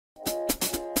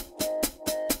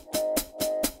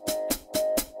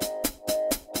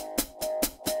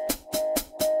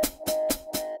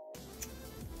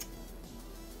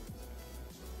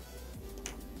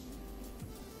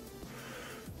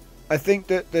I think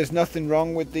that there's nothing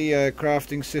wrong with the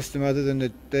crafting system other than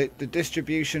the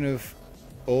distribution of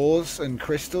ores and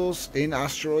crystals in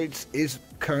asteroids is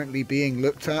currently being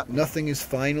looked at. Nothing is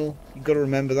final. You've got to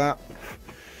remember that.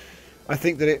 I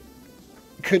think that it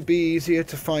could be easier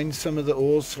to find some of the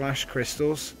ores slash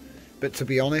crystals, but to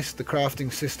be honest, the crafting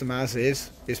system as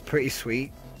is pretty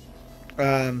sweet.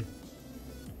 So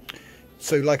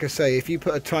like I say, if you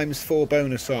put a ×4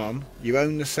 bonus on, you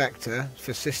own the sector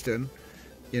for system,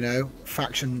 you know,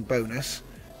 faction bonus,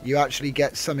 you actually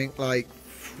get something like,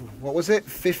 what was it,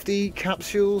 50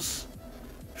 capsules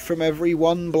from every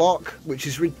one block, which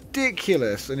is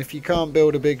ridiculous. And if you can't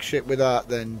build a big ship with that,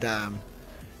 then damn,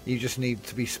 you just need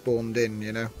to be spawned in,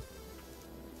 you know.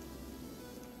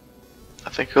 I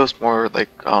think it was more like,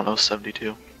 I don't know,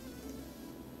 72.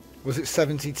 Was it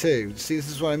 72? See, this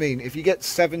is what I mean. If you get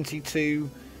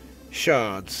 72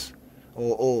 shards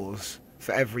or ores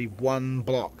for every one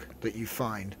block that you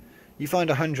find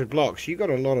 100 blocks, you got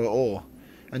a lot of ore.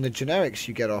 And the generics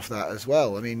you get off that as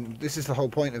well. I mean, this is the whole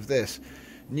point of this.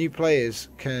 New players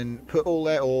can put all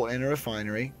their ore in a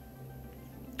refinery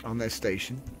on their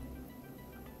station.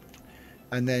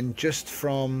 And then just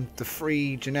from the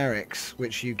free generics,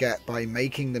 which you get by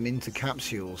making them into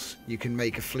capsules, you can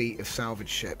make a fleet of salvage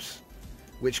ships,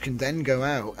 which can then go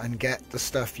out and get the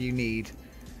stuff you need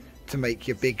to make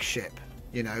your big ship.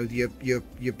 You know,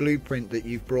 your blueprint that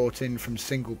you've brought in from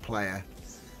single player,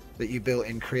 that you built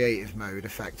in creative mode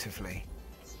effectively.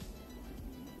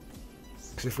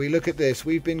 Because if we look at this,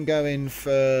 we've been going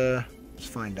for, let's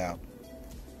find out.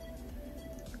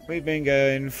 We've been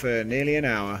going for nearly an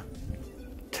hour.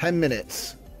 10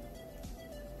 minutes,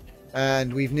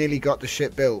 and we've nearly got the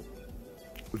ship built.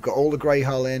 We've got all the grey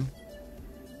hull in.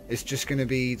 It's just going to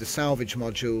be the salvage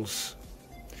modules.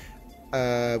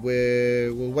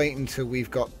 We'll wait until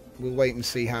we'll wait and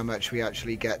see how much we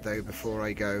actually get though before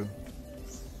I go.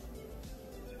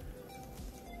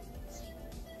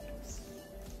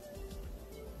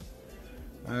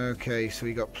 Okay, so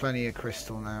we got plenty of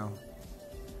crystal now.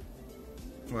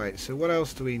 Right, so what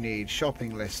else do we need?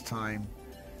 Shopping list time.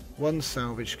 One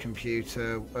salvage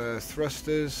computer,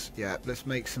 thrusters. Yeah, let's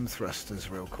make some thrusters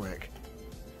real quick.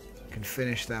 Can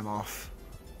finish them off.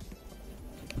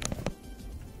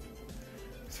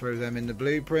 Throw them in the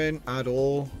blueprint. Add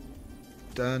all.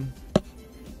 Done.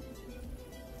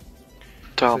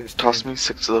 Toss me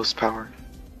 6 of those power.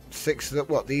 6 of the,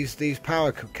 what? These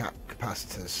power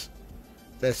capacitors.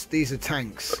 These are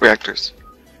tanks. Reactors.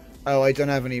 Oh, I don't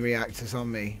have any reactors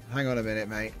on me. Hang on a minute,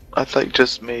 mate. I thought you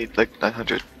just made like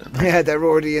 900. Yeah, they're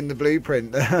already in the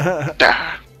blueprint.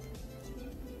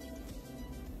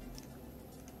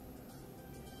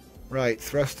 Right,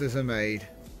 thrusters are made.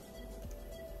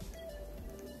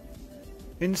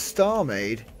 In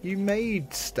Starmade, you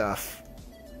made stuff.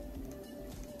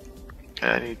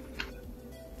 I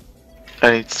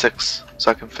need 6 so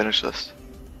I can finish this.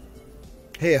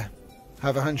 Here,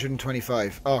 have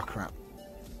 125. Oh crap.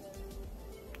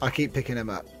 I keep picking them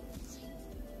up.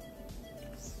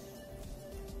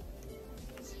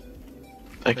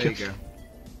 Thank there you. You go.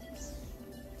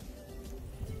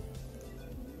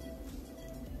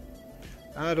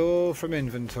 Add all from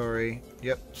inventory.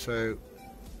 Yep, so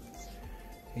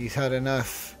he's had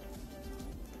enough.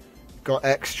 Got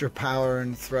extra power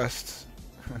and thrust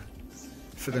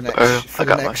for the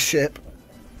next ship.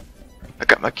 I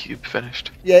got my cube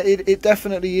finished. Yeah, it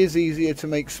definitely is easier to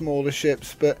make smaller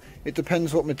ships, but it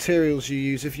depends what materials you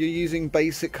use. If you're using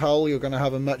basic hull, you're going to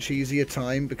have a much easier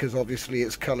time because obviously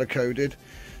it's color-coded.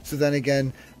 So then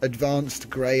again,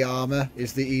 advanced grey armor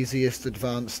is the easiest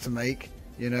advance to make,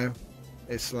 you know?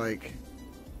 It's like...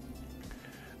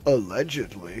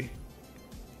 allegedly.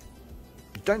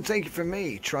 Don't take it from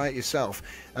me, try it yourself.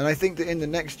 And I think that in the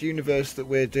next universe that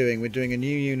we're doing a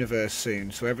new universe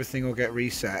soon, so everything will get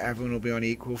reset, everyone will be on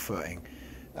equal footing.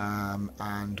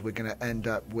 And we're going to end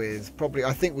up with, probably,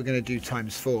 I think we're going to do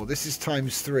 ×4. This is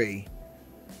 ×3.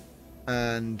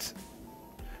 And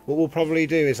what we'll probably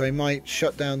do is I might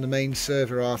shut down the main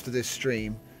server after this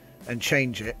stream and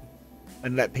change it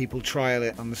and let people trial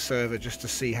it on the server just to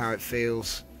see how it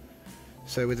feels.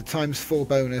 So with the ×4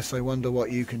 bonus, I wonder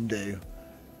what you can do.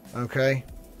 Okay,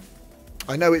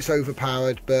 I know it's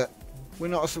overpowered, but we're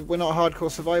not a hardcore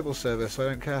survival server, so I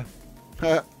don't care.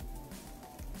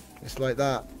 It's like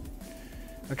that.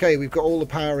 Okay, we've got all the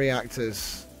power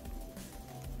reactors.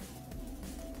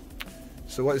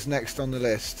 So what is next on the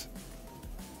list?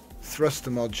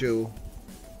 Thruster module.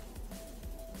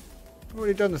 I've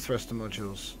already done the thruster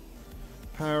modules.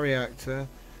 Power reactor,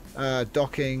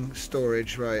 docking,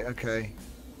 storage. Right. Okay.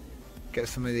 Get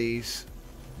some of these.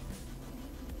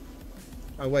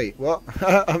 Oh wait, what?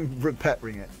 I'm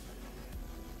repairing it.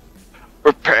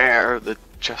 Repair the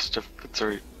chest of it's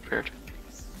already repaired.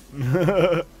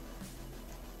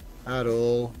 At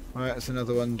all. Alright, that's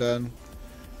another one done.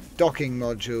 Docking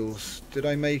modules. Did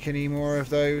I make any more of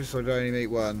those, or did I only make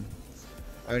one?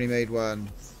 I only made one.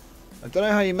 I don't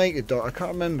know how you make a dock. I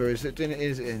can't remember. Is it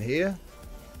in here?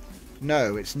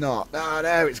 No, it's not. Ah,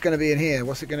 no, it's going to be in here.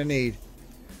 What's it going to need?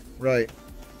 Right.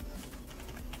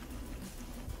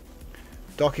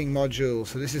 Docking module.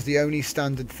 So this is the only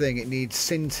standard thing. It needs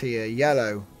Cynthia,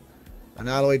 yellow, and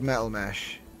alloyed metal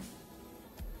mesh.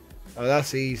 Oh,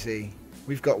 that's easy.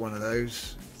 We've got one of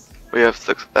those. We have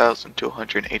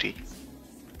 6,280.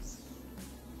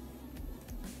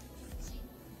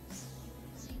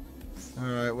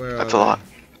 Alright, where That's are a lot.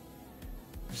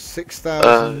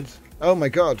 6,000. Oh my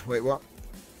god, wait, what?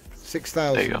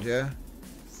 6,000, yeah?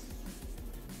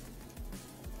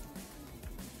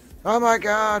 Oh my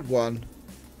god, one.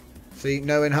 See,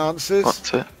 no enhancers.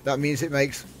 That's it. That means it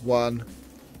makes one.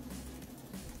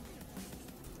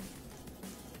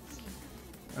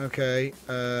 Okay,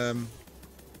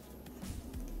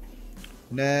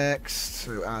 next,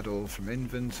 so add all from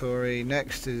inventory.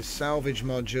 Next is salvage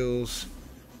modules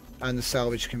and the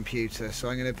salvage computer. So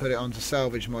I'm going to put it onto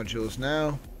salvage modules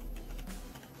now.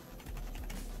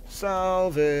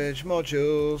 Salvage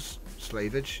modules.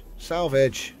 Slavage.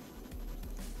 Salvage.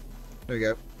 There we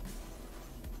go.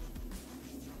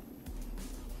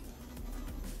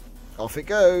 Off it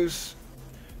goes.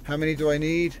 How many do I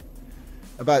need?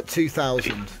 About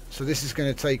 2,000. So this is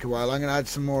going to take a while. I'm going to add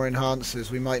some more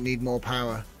enhancers. We might need more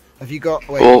power. Have you got...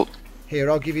 Wait. Well, here,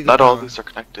 I'll give you the not power. all these are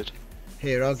connected.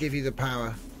 Here, I'll give you the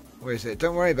power. Where is it?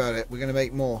 Don't worry about it. We're going to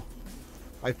make more.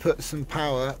 I put some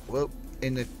power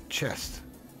in the chest.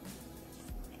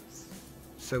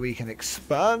 So we can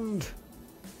expand.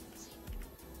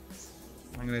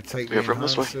 I'm going to take the from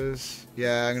this way. enhancers.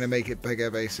 Yeah, I'm going to make it bigger,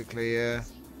 basically, yeah.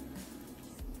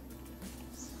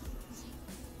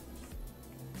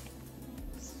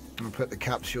 I'll put the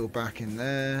capsule back in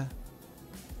there.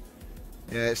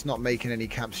 Yeah, it's not making any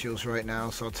capsules right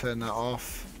now, so I'll turn that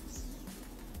off.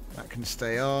 That can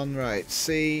stay on. Right,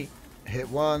 C, hit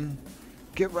 1.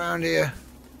 Get round here.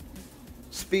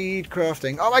 Speed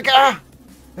crafting. Oh my god!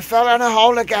 I fell in a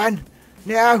hole again!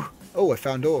 No! Oh, I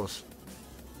found ores.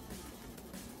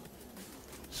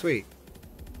 Sweet.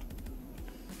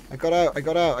 I got out, I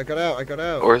got out, I got out, I got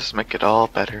out. Ores make it all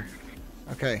better.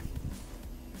 Okay.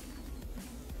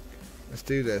 Let's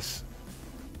do this.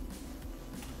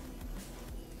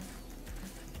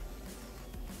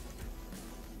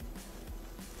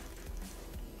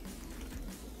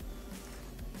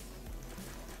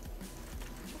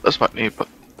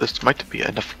 This might be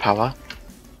enough power.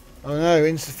 Oh no,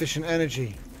 insufficient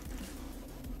energy.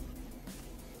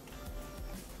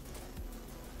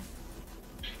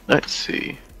 Let's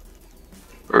see.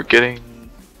 We're getting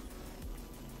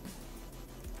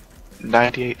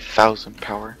 98,000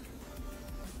 power.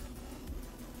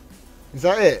 Is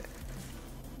that it?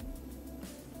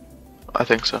 I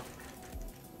think so.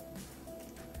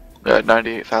 Yeah,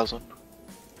 98,000.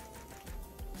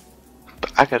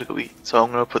 But I gotta go eat, so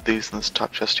I'm gonna put these in this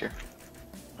top chest here.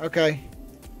 Okay.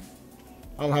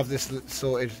 I'll have this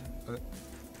sorted.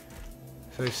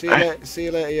 So see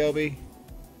you later, Yobi.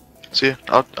 See ya.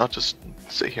 I'll just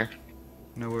sit here.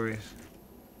 No worries.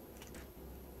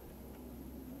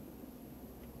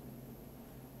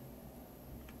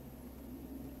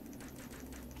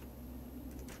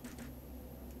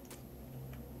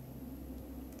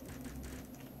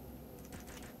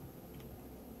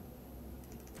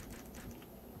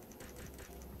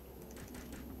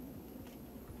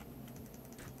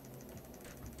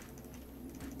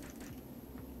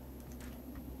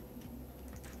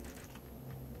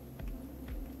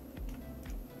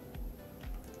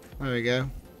 There we go.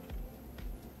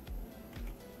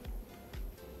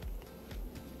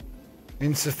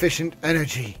 Insufficient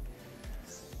energy.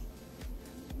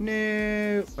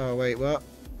 No. Oh wait, what?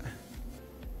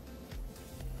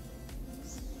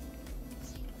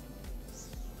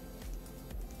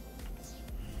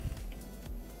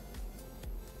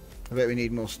 I bet we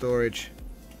need more storage.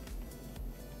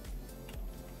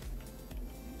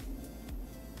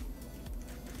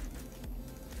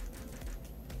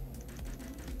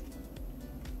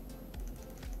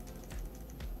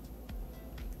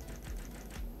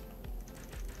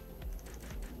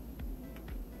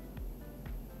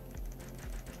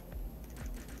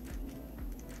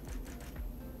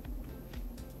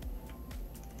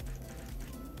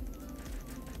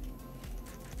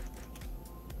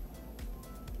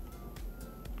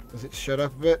 Does it shut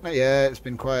up a bit? Yeah, it's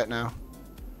been quiet now.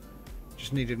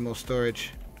 Just needed more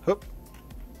storage. Hup.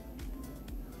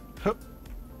 Hup.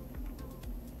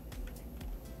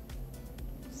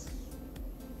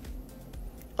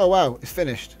 Oh wow, it's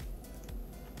finished.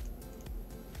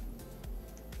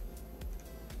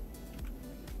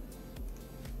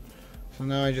 So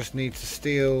now I just need to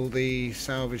steal the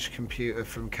salvage computer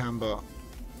from Cambot.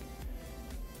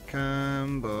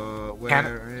 Cambot,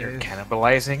 where You're is...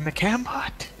 cannibalizing the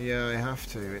Cambot. Yeah, I have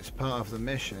to. It's part of the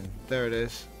mission. There it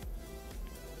is.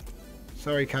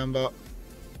 Sorry, Cambot.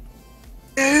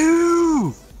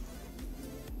 Ew!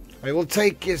 I will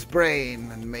take his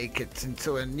brain and make it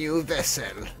into a new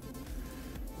vessel.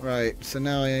 Right, so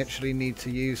now I actually need to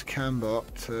use Cambot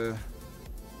to...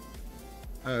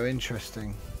 Oh,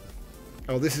 interesting.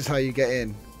 Oh, this is how you get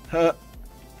in. Huh.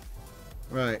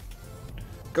 Right.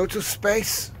 Go to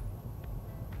space.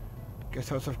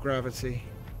 Get out of gravity.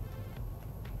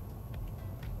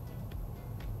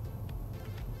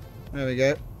 There we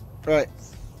go. Right.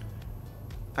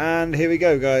 And here we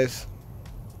go, guys.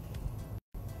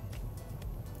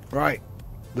 Right.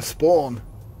 The spawn.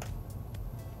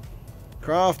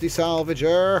 Crafty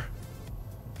salvager.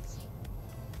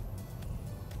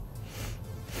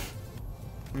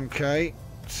 Okay.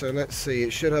 So let's see.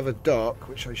 It should have a dock,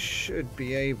 which I should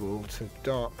be able to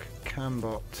dock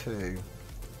Cambot to.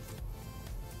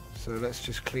 So let's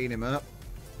just clean him up.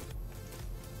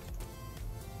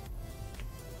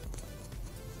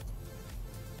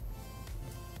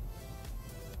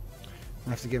 I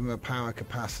have to give him a power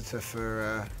capacitor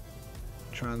for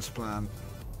transplant.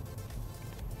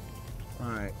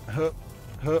 Right, hup,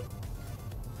 hup.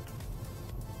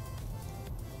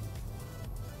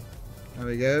 There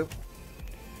we go.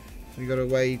 So we got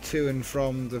away to and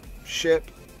from the ship.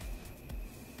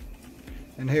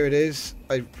 And here it is.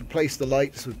 I replaced the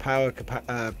lights with power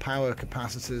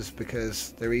capacitors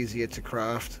because they're easier to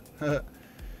craft. I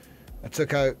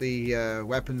took out the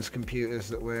weapons computers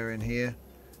that were in here.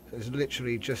 So it's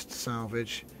literally just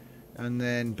salvage. And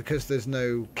then because there's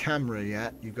no camera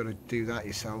yet, you've got to do that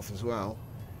yourself as well.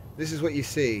 This is what you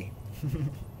see.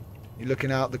 You're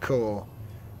looking out the core.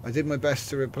 I did my best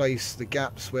to replace the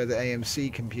gaps where the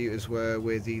AMC computers were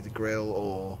with either grill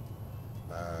or,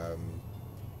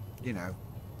 you know,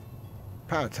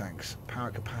 power tanks,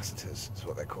 power capacitors is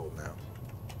what they're called now.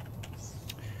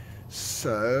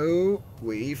 So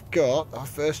we've got our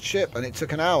first ship, and it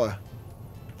took an hour.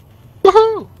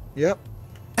 Woohoo! Yep.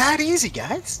 That easy,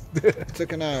 guys. It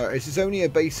took an hour. It is only a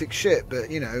basic ship, but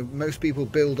you know, most people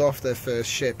build off their first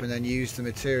ship and then use the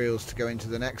materials to go into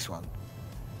the next one.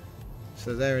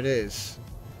 So there it is.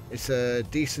 It's a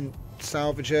decent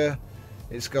salvager.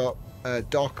 It's got a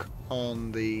dock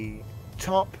on the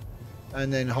top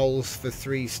and then holes for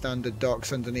 3 standard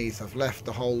docks underneath. I've left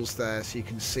the holes there so you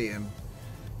can see them.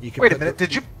 You can Wait a minute.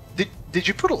 Did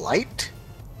you put a light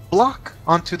block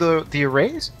onto the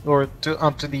arrays or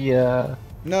onto the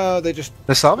No, they just...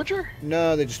 the salvager?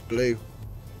 No, they just blew.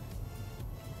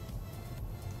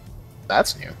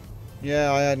 That's new.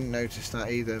 Yeah, I hadn't noticed that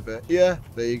either, but yeah,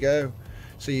 there you go.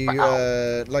 So you,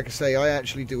 Wow. like I say, I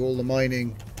actually do all the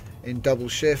mining in double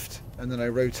shift, and then I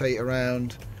rotate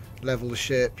around, level the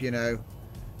ship, you know,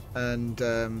 and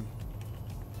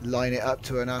line it up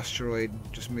to an asteroid,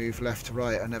 just move left to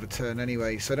right. I never turn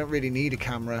anyway, so I don't really need a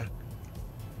camera.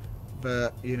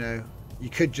 But, you know,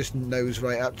 you could just nose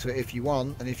right up to it if you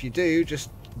want, and if you do, just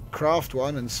craft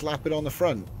one and slap it on the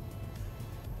front.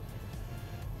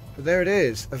 But there it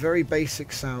is, a very basic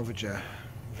salvager.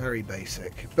 Very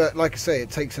basic. But like I say, it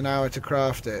takes an hour to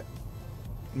craft it.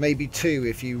 Maybe 2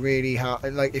 if you really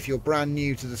like if you're brand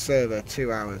new to the server,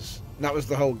 2 hours. That was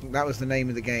the name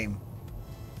of the game.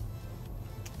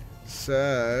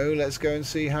 So let's go and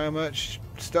see how much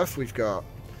stuff we've got.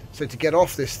 So to get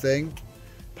off this thing,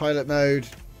 pilot mode,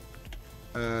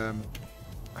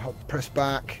 press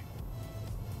back,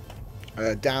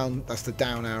 down, that's the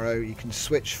down arrow. You can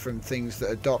switch from things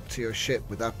that are docked to your ship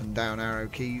with up and down arrow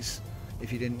keys,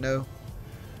 if you didn't know.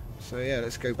 So yeah,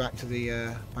 let's go back to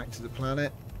the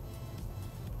planet.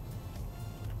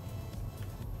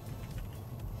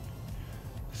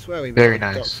 I swear we Very might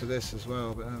have nice. docked to this as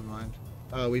well, but never mind.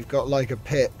 Oh, we've got like a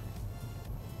pit.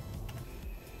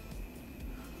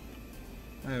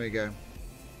 There we go.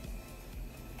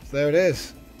 So there it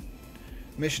is.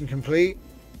 Mission complete.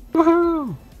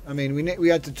 Woohoo! I mean, we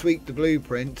had to tweak the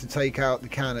blueprint to take out the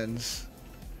cannons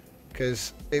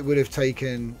because it would have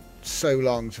taken so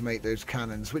long to make those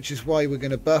cannons, which is why we're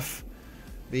going to buff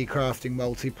the crafting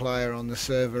multiplier on the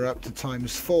server up to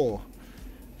 ×4.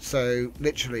 So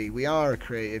literally, we are a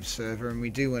creative server and we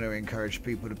do want to encourage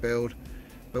people to build,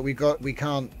 but we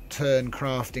can't turn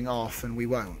crafting off, and we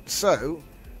won't. So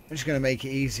we're just going to make it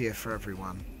easier for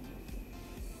everyone.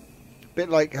 Bit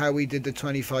like how we did the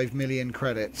 25 million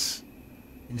credits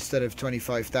instead of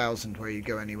 25,000 where you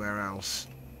go anywhere else.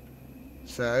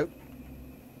 So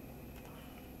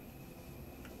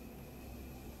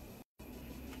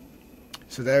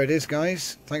there it is,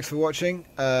 guys. Thanks for watching.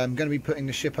 I'm going to be putting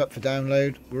the ship up for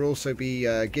download. We'll also be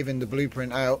giving the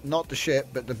blueprint out, not the ship,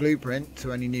 but the blueprint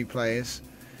to any new players.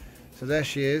 So there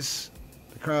she is,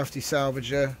 the crafty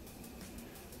salvager,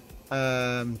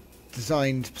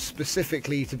 designed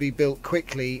specifically to be built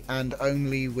quickly and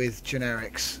only with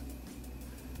generics.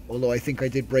 Although I think I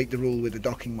did break the rule with the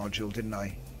docking module, didn't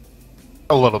I?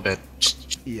 A little bit.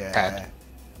 Yeah. Tad.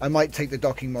 I might take the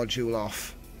docking module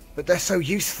off, but they're so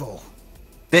useful.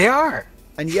 They are.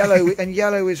 And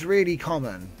yellow is really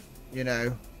common, you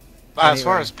know. As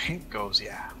far as paint goes,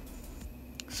 yeah.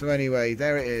 So anyway,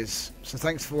 there it is. So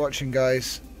thanks for watching,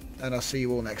 guys, and I'll see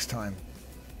you all next time.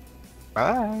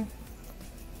 Bye.